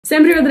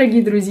Всем привет,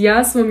 дорогие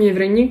друзья, с вами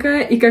Вероника,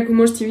 и как вы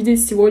можете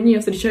видеть, сегодня я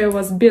встречаю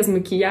вас без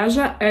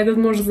макияжа, а это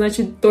может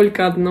значить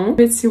только одно.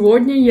 Ведь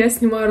сегодня я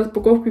снимаю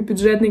распаковку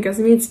бюджетной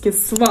косметики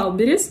с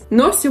Wildberries,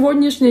 но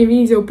сегодняшнее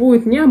видео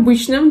будет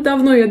необычным.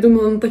 Давно я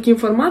думала над таким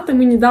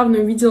форматом и недавно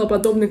увидела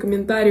подобный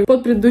комментарий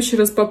под предыдущей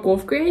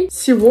распаковкой.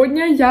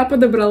 Сегодня я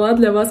подобрала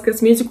для вас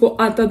косметику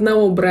от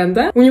одного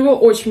бренда. У него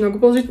очень много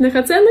положительных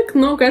оценок,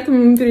 но к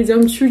этому мы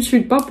перейдем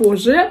чуть-чуть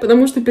попозже,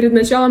 потому что перед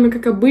началом я,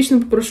 как обычно,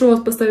 попрошу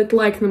вас поставить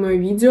лайк на мое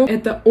видео.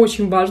 Это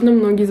очень важно,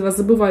 многие из вас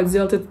забывают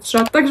сделать этот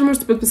шаг. Также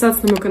можете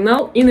подписаться на мой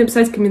канал и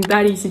написать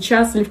комментарий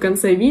сейчас или в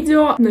конце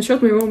видео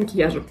насчет моего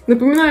макияжа.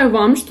 Напоминаю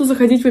вам, что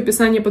заходить в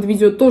описание под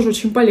видео тоже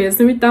очень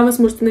полезно, ведь там вы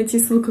сможете найти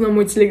ссылку на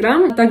мой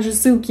телеграм, а также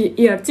ссылки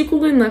и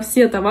артикулы на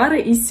все товары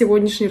из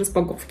сегодняшней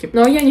распаковки.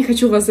 Ну а я не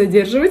хочу вас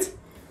задерживать.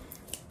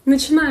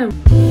 Начинаем!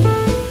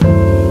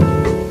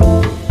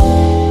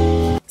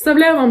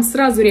 Вставляю вам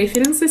сразу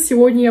референсы.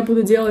 Сегодня я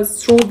буду делать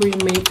strawberry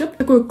makeup.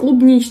 Такой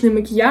клубничный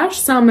макияж.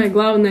 Самое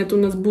главное, это у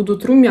нас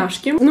будут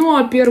румяшки. Ну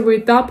а первый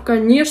этап,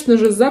 конечно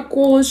же,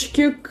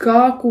 заколочки,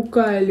 как у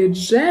Кайли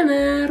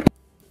Дженнер.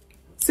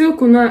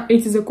 Ссылку на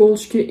эти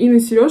заколочки и на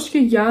сережки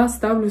я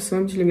оставлю в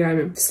своем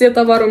телеграме. Все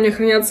товары у меня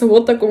хранятся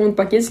вот в таком вот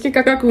пакетике.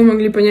 Как вы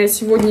могли понять,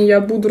 сегодня я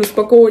буду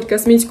распаковывать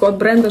косметику от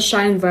бренда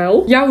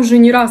shinewell. Я уже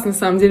не раз, на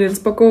самом деле,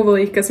 распаковывала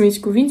их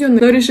косметику в видео,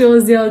 но решила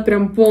сделать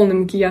прям полный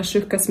макияж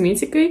их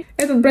косметикой.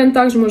 Этот бренд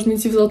также можно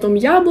найти в Золотом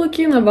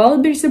Яблоке, на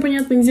Wildberries,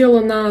 понятное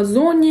дело, на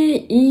озоне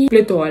и в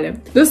Летуале.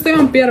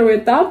 Достаем первый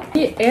этап,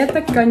 и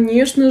это,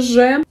 конечно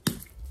же,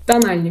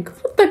 тональник.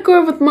 Вот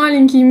такой вот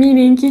маленький,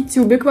 миленький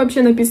тюбик.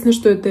 Вообще написано,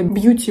 что это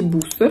beauty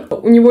booster.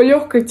 У него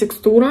легкая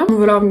текстура,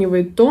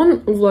 выравнивает тон,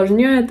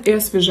 увлажняет и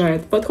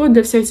освежает. Подходит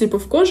для всех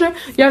типов кожи.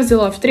 Я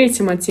взяла в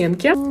 3-м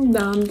оттенке.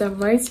 Да,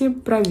 давайте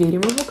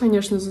проверим его.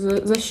 Конечно,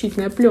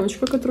 защитная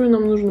пленочка, которую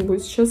нам нужно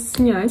будет сейчас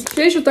снять.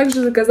 Я еще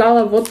также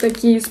заказала вот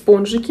такие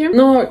спонжики,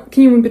 но к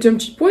ним мы перейдем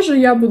чуть позже.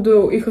 Я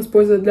буду их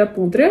использовать для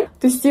пудры.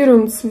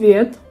 Тестируем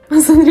цвет.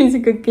 Смотрите,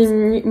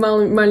 какими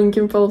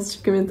маленькими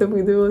полосочками это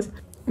выдавилось.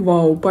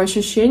 Вау, по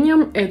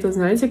ощущениям, это,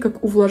 знаете,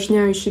 как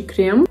увлажняющий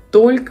крем,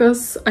 только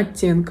с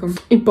оттенком.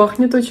 И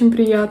пахнет очень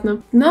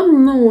приятно.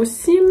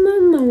 Наносим.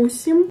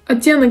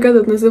 Оттенок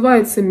этот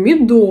называется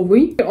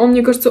медовый. Он,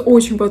 мне кажется,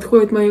 очень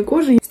подходит моей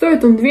коже.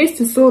 Стоит он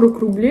 240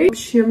 рублей.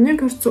 Вообще, мне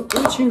кажется,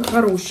 очень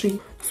хороший.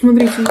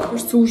 Смотрите, мне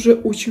кажется, уже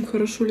очень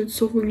хорошо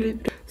лицо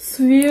выглядит.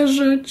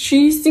 Свеже,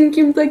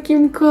 чистеньким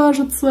таким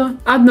кажется.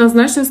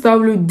 Однозначно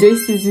ставлю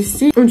 10 из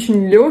 10.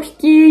 Очень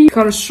легкий,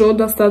 хорошо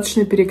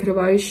достаточно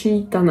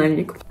перекрывающий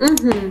тональник.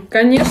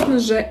 Конечно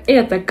же,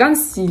 это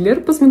консилер.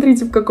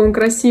 Посмотрите, в каком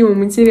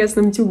красивом,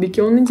 интересном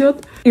тюбике он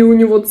идет. И у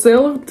него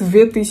целых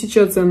 2000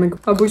 оценок.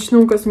 Обычно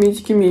у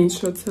косметики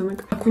меньше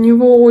оценок. У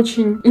него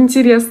очень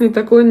интересный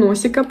такой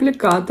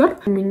носик-аппликатор.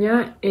 У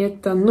меня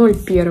это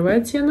 01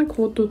 оттенок.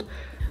 Вот тут.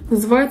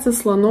 Называется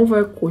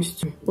слоновая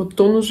кость. Вот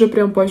тон уже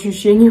прям по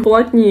ощущению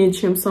плотнее,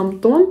 чем сам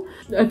тон.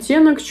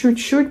 Оттенок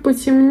чуть-чуть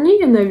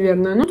потемнее,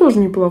 наверное, но тоже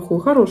неплохой,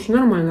 хороший,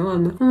 нормально,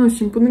 ладно.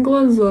 Наносим под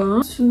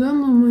глаза. Сюда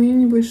на мои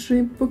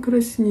небольшие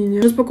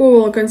покраснения.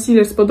 Распаковывала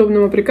консилер с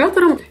подобным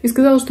аппликатором и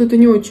сказала, что это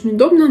не очень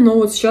удобно, но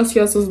вот сейчас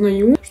я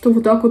осознаю, что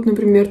вот так вот,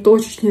 например,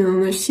 точечно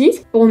наносить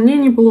вполне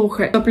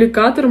неплохо.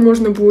 Аппликатор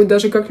можно будет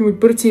даже как-нибудь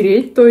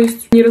протереть, то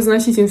есть не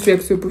разносить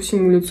инфекцию по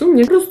всему лицу.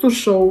 Мне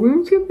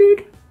растушевываем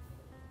теперь.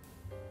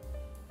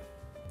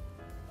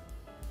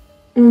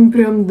 Он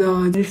прям,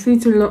 да,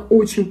 действительно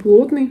очень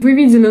плотный. Вы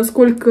видели,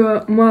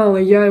 насколько мало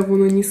я его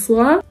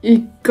нанесла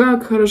и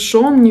как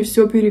хорошо он мне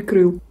все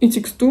перекрыл. И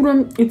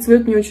текстура, и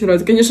цвет мне очень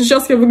нравится. Конечно,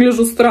 сейчас я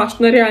выгляжу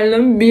страшно,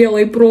 реально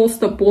белой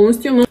просто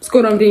полностью, но в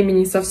скором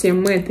времени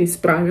совсем мы это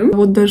исправим.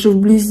 Вот даже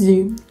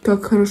вблизи,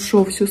 как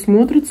хорошо все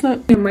смотрится.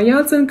 И моя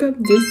оценка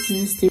 10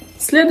 из 10.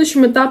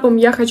 Следующим этапом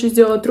я хочу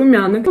сделать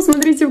румяна.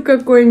 Посмотрите, в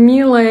какой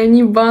милой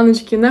они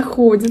баночке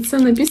находятся.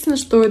 Написано,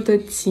 что это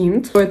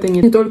тинт. Это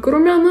не только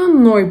румяна,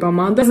 но и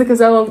помада. Я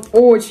заказала в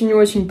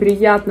очень-очень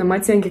приятном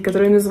оттенке,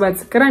 который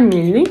называется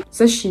карамельный.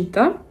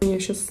 Защита. Ее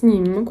сейчас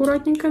снимем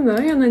аккуратненько,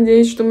 да. Я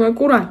надеюсь, что мы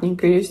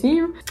аккуратненько ее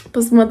снимем.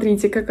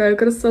 Посмотрите, какая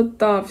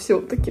красота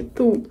все-таки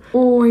тут.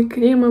 Ой,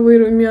 кремовые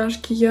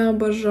румяшки. Я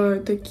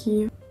обожаю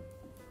такие.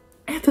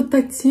 Этот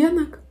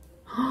оттенок...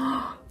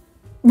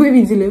 Вы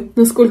видели,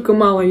 насколько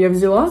мало я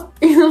взяла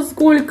и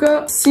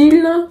насколько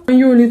сильно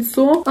мое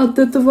лицо от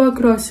этого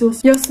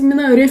окрасилось. Я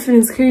вспоминаю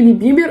референс Хейли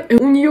Бибер, и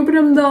у нее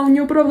прям, да, у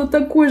нее правда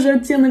такой же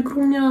оттенок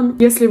румян.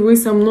 Если вы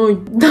со мной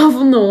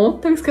давно,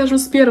 так скажем,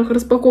 с первых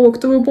распаковок,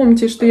 то вы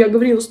помните, что я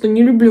говорила, что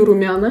не люблю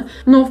румяна,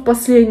 но в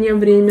последнее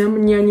время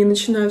мне они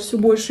начинают все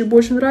больше и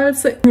больше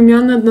нравиться.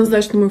 Румяна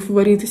однозначно мой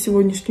фаворит из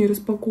сегодняшней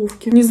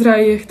распаковки. Не зря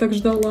я их так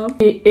ждала.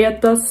 И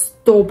это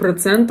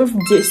 100%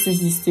 10 из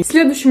 10.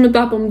 Следующим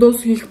этапом до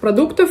сухих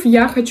продуктов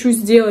я хочу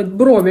сделать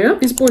брови.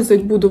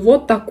 Использовать буду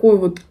вот такой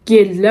вот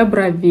гель для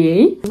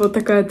бровей. Вот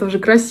такая тоже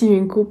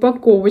красивенькая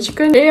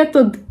упаковочка.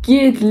 Этот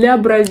гель для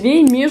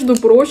бровей, между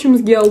прочим,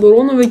 с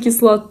гиалуроновой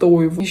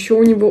кислотой. Еще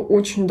у него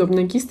очень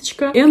удобная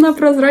кисточка. И она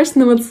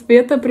прозрачного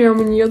цвета,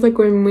 прям у нее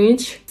такой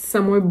мэч с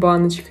самой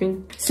баночкой.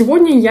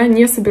 Сегодня я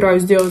не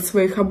собираюсь делать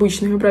своих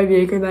обычных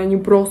бровей, когда они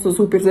просто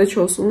супер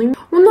зачесанные.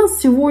 У нас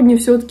сегодня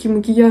все-таки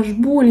макияж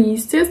более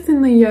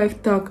естественный. Я их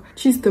так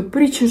чисто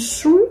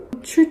причешу,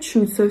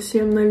 чуть-чуть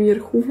совсем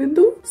наверх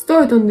уведу.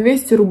 Стоит он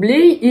 200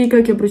 рублей, и,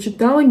 как я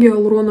прочитала,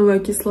 гиалуроновая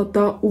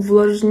кислота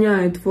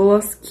увлажняет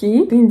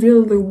волоски и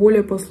делает их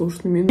более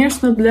послушными.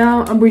 Конечно,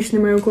 для обычной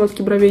моей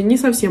укладки бровей не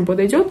совсем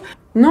подойдет,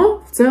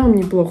 но в целом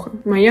неплохо.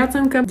 Моя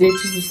оценка 9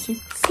 из 10.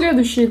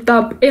 Следующий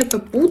этап — это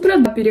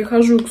пудра.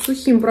 Перехожу к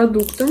сухим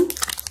продуктам.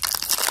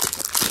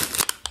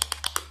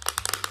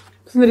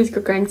 Смотрите,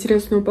 какая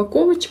интересная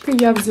упаковочка.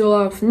 Я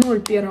взяла в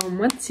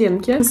 0,1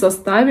 оттенке в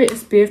составе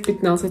SPF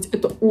 15.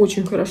 Это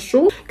очень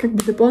хорошо. Как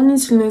бы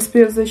дополнительная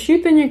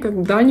SPF-защита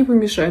никогда не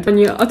помешает.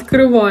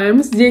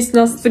 Открываем. Здесь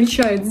нас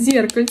встречает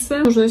зеркальце.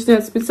 Нужно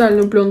снять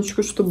специальную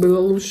пленочку, чтобы было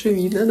лучше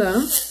видно, да.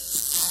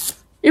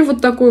 И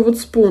вот такой вот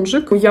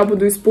спонжик. Я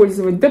буду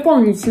использовать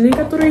дополнительные,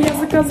 которые я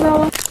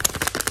заказала.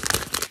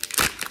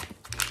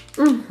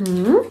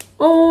 Угу.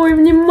 Ой,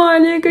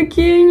 внимание,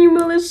 какие они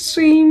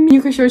малыши! У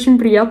них еще очень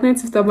приятная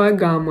цветовая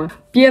гамма.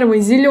 Первый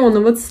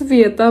зеленого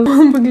цвета,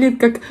 он выглядит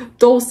как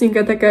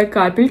толстенькая такая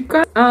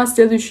капелька, а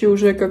следующий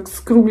уже как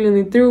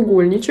скругленный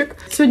треугольничек.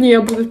 Сегодня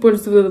я буду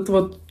использовать этот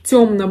вот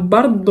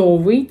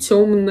темно-бордовый,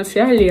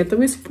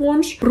 темно-фиолетовый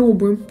спонж.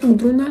 Пробуем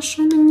пудру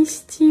нашу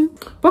нанести.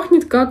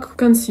 Пахнет как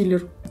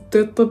консилер. Вот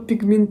это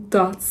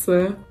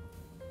пигментация.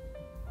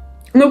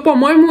 Но,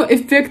 по-моему,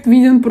 эффект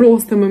виден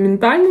просто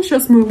моментально.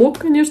 Сейчас мой лоб,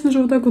 конечно же,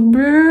 вот так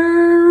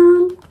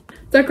вот.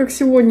 Так как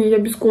сегодня я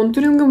без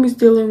контуринга, мы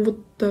сделаем вот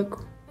так.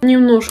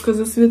 Немножко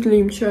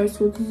засветлим часть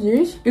вот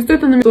здесь. И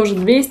стоят они тоже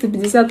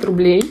 250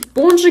 рублей.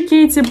 Спонжики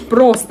эти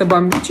просто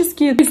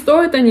бомбические. И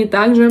стоят они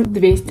также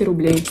 200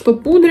 рублей. Что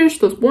пудре,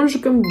 что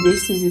спонжиком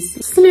 200 здесь.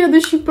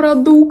 Следующий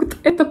продукт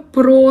 — это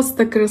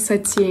просто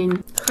красотень.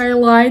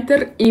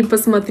 Хайлайтер. И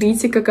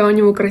посмотрите, какая у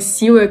него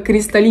красивая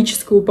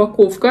кристаллическая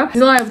упаковка.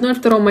 Взяла я в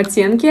 0,2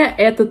 оттенке.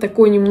 Это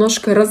такой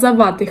немножко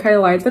розоватый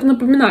хайлайтер.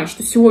 Напоминаю,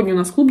 что сегодня у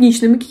нас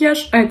клубничный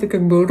макияж, а это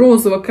как бы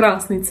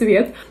розово-красный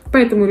цвет.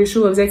 Поэтому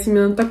решила взять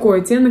именно такой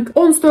оттенок.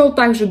 Он стоил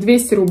также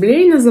 200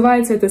 рублей.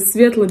 Называется это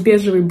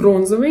светло-бежевый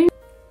бронзовый.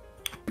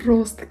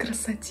 Просто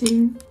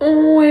красотень.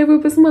 Ой,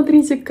 вы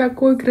посмотрите,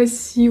 какой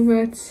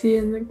красивый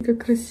оттенок.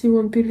 Как красиво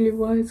он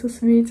переливается,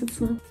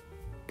 светится.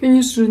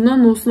 Конечно же,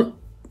 наносно.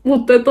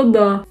 Вот это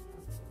да!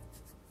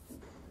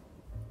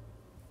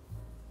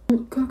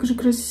 Как же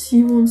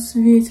красиво он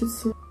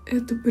светится.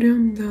 Это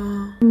прям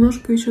да.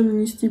 Немножко еще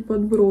нанести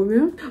под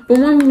брови.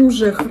 По-моему,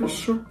 уже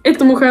хорошо.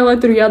 Этому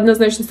хайлайтеру я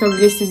однозначно ставлю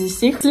 200 из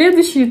 10.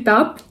 Следующий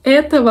этап —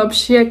 это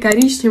вообще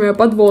коричневая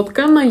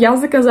подводка. Но я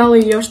заказала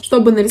ее,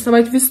 чтобы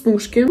нарисовать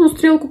веснушки. Ну,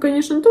 стрелку,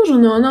 конечно, тоже,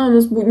 но она у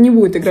нас не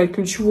будет играть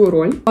ключевую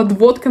роль.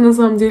 Подводка, на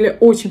самом деле,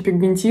 очень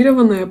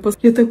пигментированная.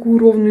 Я такую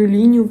ровную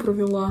линию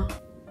провела.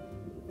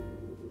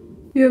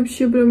 Я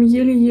вообще прям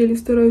еле-еле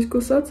стараюсь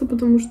касаться,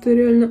 потому что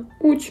реально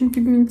очень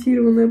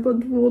пигментированная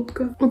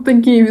подводка. Вот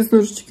такие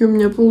веснушечки у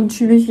меня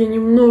получились. Я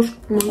немножко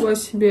помогла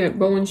себе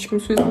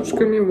баллончиком с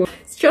веснушками. Вот.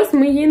 Сейчас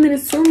мы ей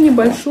нарисуем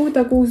небольшую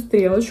такую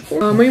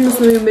стрелочку. Моим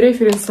основным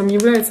референсом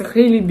является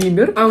Хейли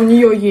Бибер. А у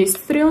нее есть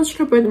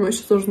стрелочка, поэтому я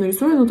сейчас тоже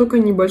нарисую, но только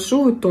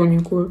небольшую,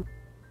 тоненькую.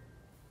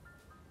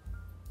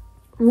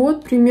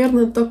 Вот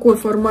примерно такой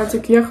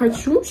форматик я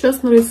хочу.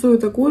 Сейчас нарисую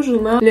такую же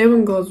на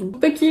левом глазу.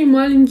 Такие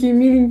маленькие,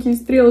 миленькие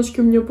стрелочки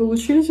у меня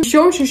получились.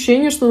 Еще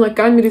ощущение, что на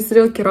камере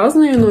стрелки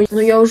разные,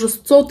 но я уже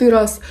 100-й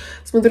раз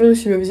смотрю на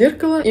себя в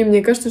зеркало, и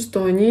мне кажется,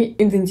 что они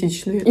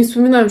идентичные. И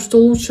вспоминаем, что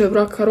лучший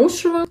враг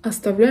хорошего,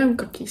 оставляем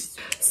как есть.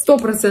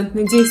 100%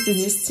 10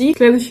 из 10.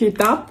 Следующий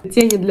этап —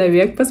 тени для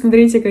век.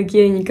 Посмотрите,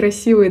 какие они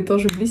красивые,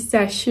 тоже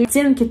блестящие.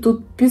 Оттенки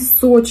тут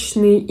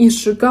песочный и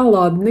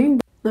шоколадный.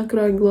 На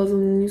край глаза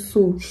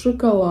нанесу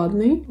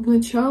шоколадный.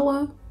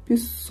 Сначала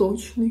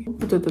песочный.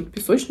 Вот этот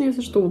песочный,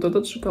 если что, вот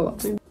этот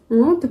шоколадный.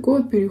 Вот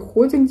такой вот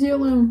переходик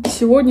делаем.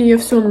 Сегодня я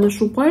все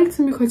наношу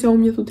пальцами, хотя у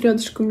меня тут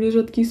рядышком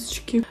лежат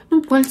кисточки.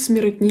 Ну, пальцами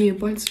роднее,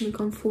 пальцами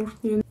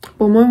комфортнее.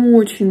 По-моему,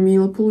 очень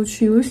мило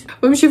получилось.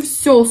 Вообще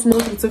все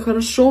смотрится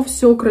хорошо,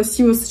 все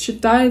красиво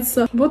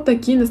сочетается. Вот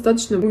такие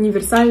достаточно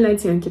универсальные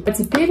оттенки. А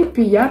теперь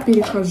я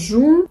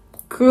перехожу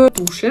к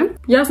туши.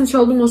 Я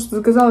сначала думала, что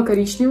заказала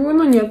коричневую,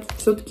 но нет,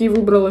 все-таки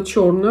выбрала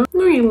черную.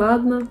 Ну и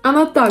ладно.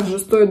 Она также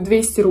стоит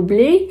 200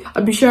 рублей.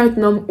 Обещают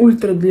нам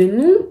ультра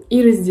длину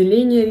и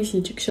разделение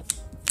ресничек.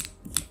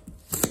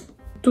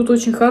 Тут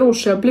очень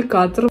хороший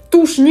аппликатор.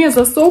 Тушь не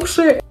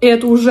засохшая, и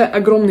это уже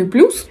огромный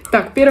плюс.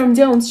 Так, первым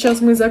делом сейчас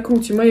мы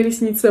закрутим мои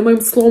ресницы моим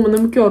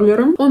сломанным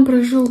керлером. Он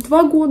прожил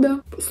 2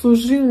 года,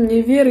 служил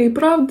мне верой и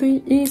правдой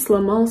и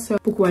сломался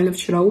буквально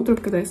вчера утром,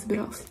 когда я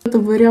собиралась. Это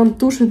вариант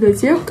туши для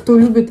тех, кто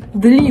любит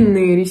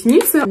длинные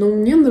ресницы, но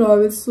мне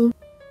нравится.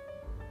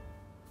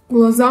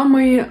 Глаза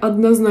мои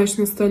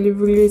однозначно стали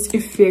выглядеть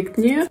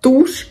эффектнее.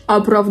 Тушь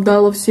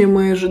оправдала все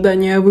мои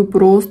ожидания. Вы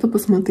просто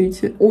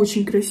посмотрите.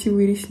 Очень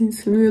красивые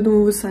ресницы. Ну, я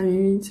думаю, вы сами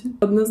видите.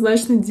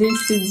 Однозначно 10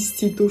 из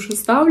 10 туши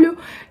ставлю.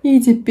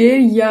 И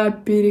теперь я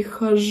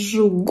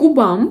перехожу к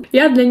губам.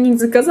 Я для них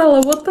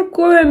заказала вот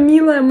такое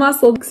милое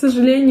масло. К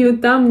сожалению,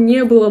 там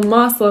не было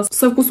масла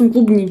со вкусом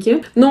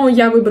клубники. Но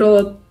я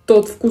выбрала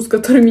тот вкус,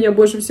 который меня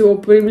больше всего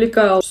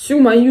привлекал всю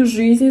мою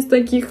жизнь из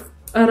таких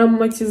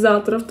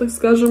ароматизаторов, так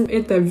скажем.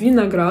 Это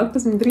виноград.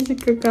 Посмотрите,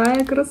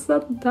 какая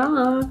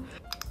красота!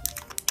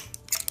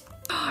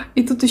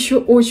 И тут еще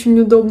очень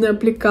удобный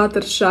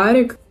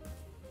аппликатор-шарик.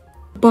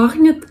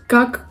 Пахнет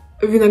как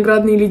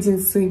виноградные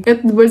леденцы.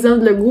 Этот бальзам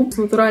для губ с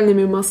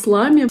натуральными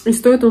маслами. И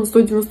стоит он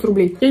 190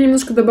 рублей. Я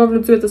немножко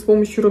добавлю цвета с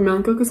помощью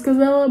румян, как и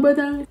сказала об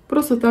этом.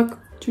 Просто так.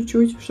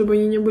 Чуть-чуть, чтобы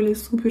они не были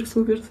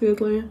супер-супер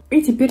светлыми.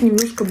 И теперь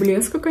немножко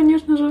блеска,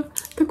 конечно же.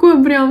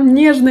 Такое прям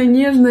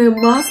нежное-нежное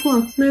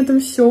масло. На этом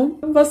все.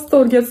 В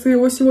восторге от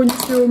своего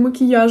сегодняшнего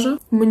макияжа.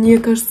 Мне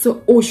кажется,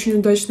 очень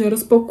удачная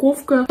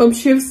распаковка.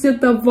 Вообще все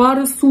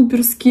товары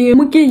суперские.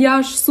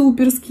 Макияж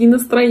суперский.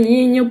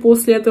 Настроение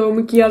после этого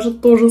макияжа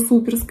тоже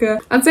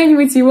суперское.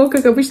 Оценивайте его,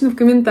 как обычно, в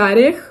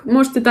комментариях.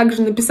 Можете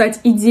также написать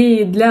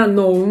идеи для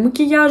нового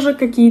макияжа.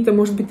 Какие-то,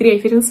 может быть,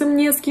 референсы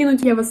мне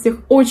скинуть. Я вас всех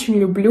очень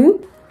люблю.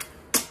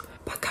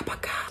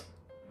 Пока-пока.